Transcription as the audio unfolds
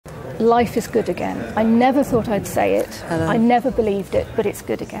Life is good again. I never thought I'd say it. Helen. I never believed it, but it's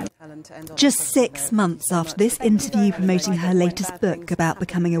good again. Just 6 months after this interview promoting her latest book about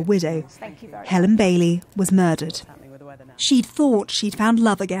becoming a widow, Helen Bailey was murdered. She'd thought she'd found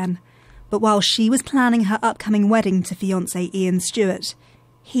love again, but while she was planning her upcoming wedding to fiance Ian Stewart,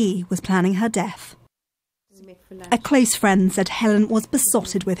 he was planning her death. A close friend said Helen was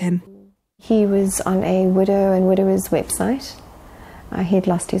besotted with him. He was on a widow and widowers website. He'd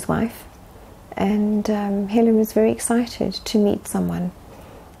lost his wife, and Helen was very excited to meet someone.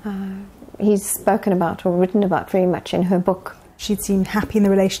 He's spoken about or written about very much in her book. She'd seemed happy in the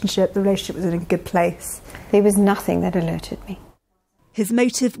relationship was in a good place. There was nothing that alerted me. His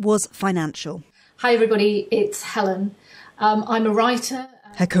motive was financial. Hi everybody, it's Helen. I'm a writer.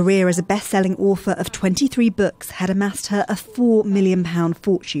 Her career as a best-selling author of 23 books had amassed her a £4 million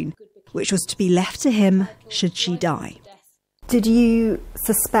fortune, which was to be left to him should she die. Did you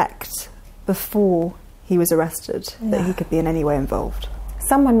suspect before he was arrested that he could be in any way involved?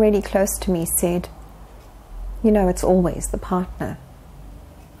 Someone really close to me said, you know, it's always the partner.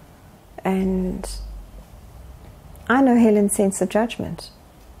 And I know Helen's sense of judgment,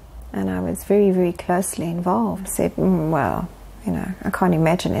 and I was very, very closely involved. Said, well, you know, I can't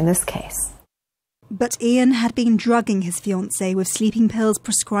imagine in this case. But Ian had been drugging his fiancée with sleeping pills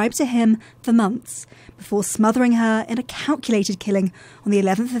prescribed to him for months before smothering her in a calculated killing on the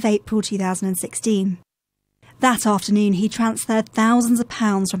 11th of April 2016. That afternoon, he transferred thousands of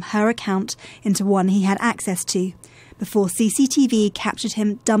pounds from her account into one he had access to, before CCTV captured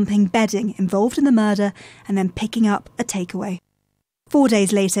him dumping bedding involved in the murder and then picking up a takeaway. 4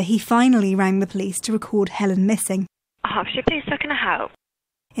 days later, he finally rang the police to record Helen missing. Hertfordshire, please, how can I help?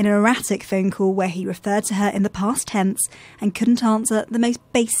 In an erratic phone call where he referred to her in the past tense and couldn't answer the most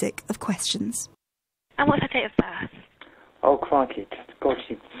basic of questions. And what's her date of birth? Oh, crikey. God,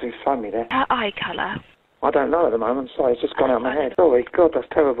 she phoned me there. Her eye colour? I don't know at the moment. Sorry, it's just gone out of my head. Sorry, God, that's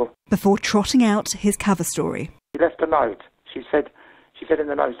terrible. Before trotting out his cover story. She left a note. She said in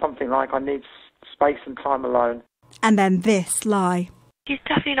the note something like, I need space and time alone. And then this lie. She's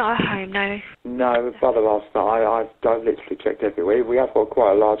definitely not at home, no. No, brother asked that. I've literally checked everywhere. We have got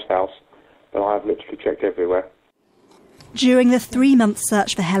quite a large house, but I have literally checked everywhere. During the 3-month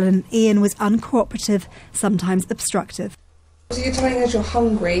search for Helen, Ian was uncooperative, sometimes obstructive. So you're telling us you're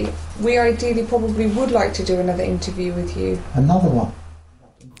hungry. We ideally probably would like to do another interview with you. Another one?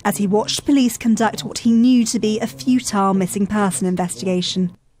 As he watched police conduct what he knew to be a futile missing person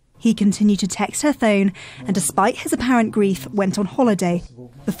investigation. He continued to text her phone and, despite his apparent grief, went on holiday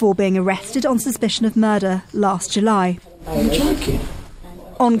before being arrested on suspicion of murder last July. Are you joking?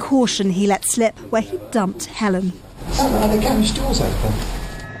 On caution, he let slip where he dumped Helen. Is that why the garage door's open?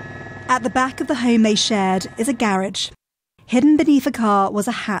 At the back of the home they shared is a garage. Hidden beneath a car was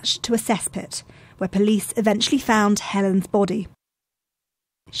a hatch to a cesspit, where police eventually found Helen's body.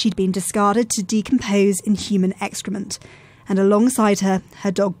 She'd been discarded to decompose in human excrement, and alongside her,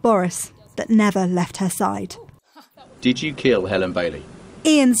 her dog Boris, that never left her side. Did you kill Helen Bailey?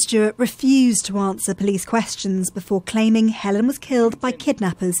 Ian Stewart refused to answer police questions before claiming Helen was killed by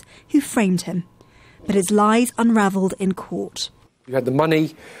kidnappers who framed him. But his lies unravelled in court. You had the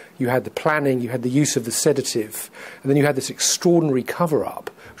money, you had the planning, you had the use of the sedative, and then you had this extraordinary cover-up,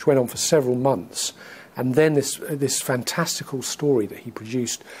 which went on for several months, and then this fantastical story that he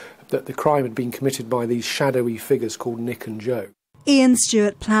produced, that the crime had been committed by these shadowy figures called Nick and Joe. Ian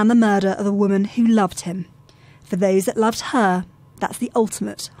Stewart planned the murder of a woman who loved him. For those that loved her, that's the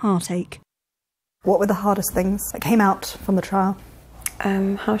ultimate heartache. What were the hardest things that came out from the trial?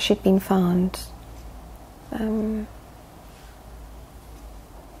 How she'd been found. And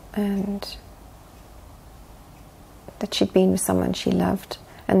that she'd been with someone she loved,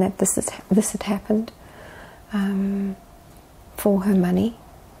 and that this had happened for her money.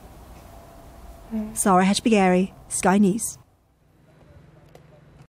 Sarah Hajibagheri, Sky News.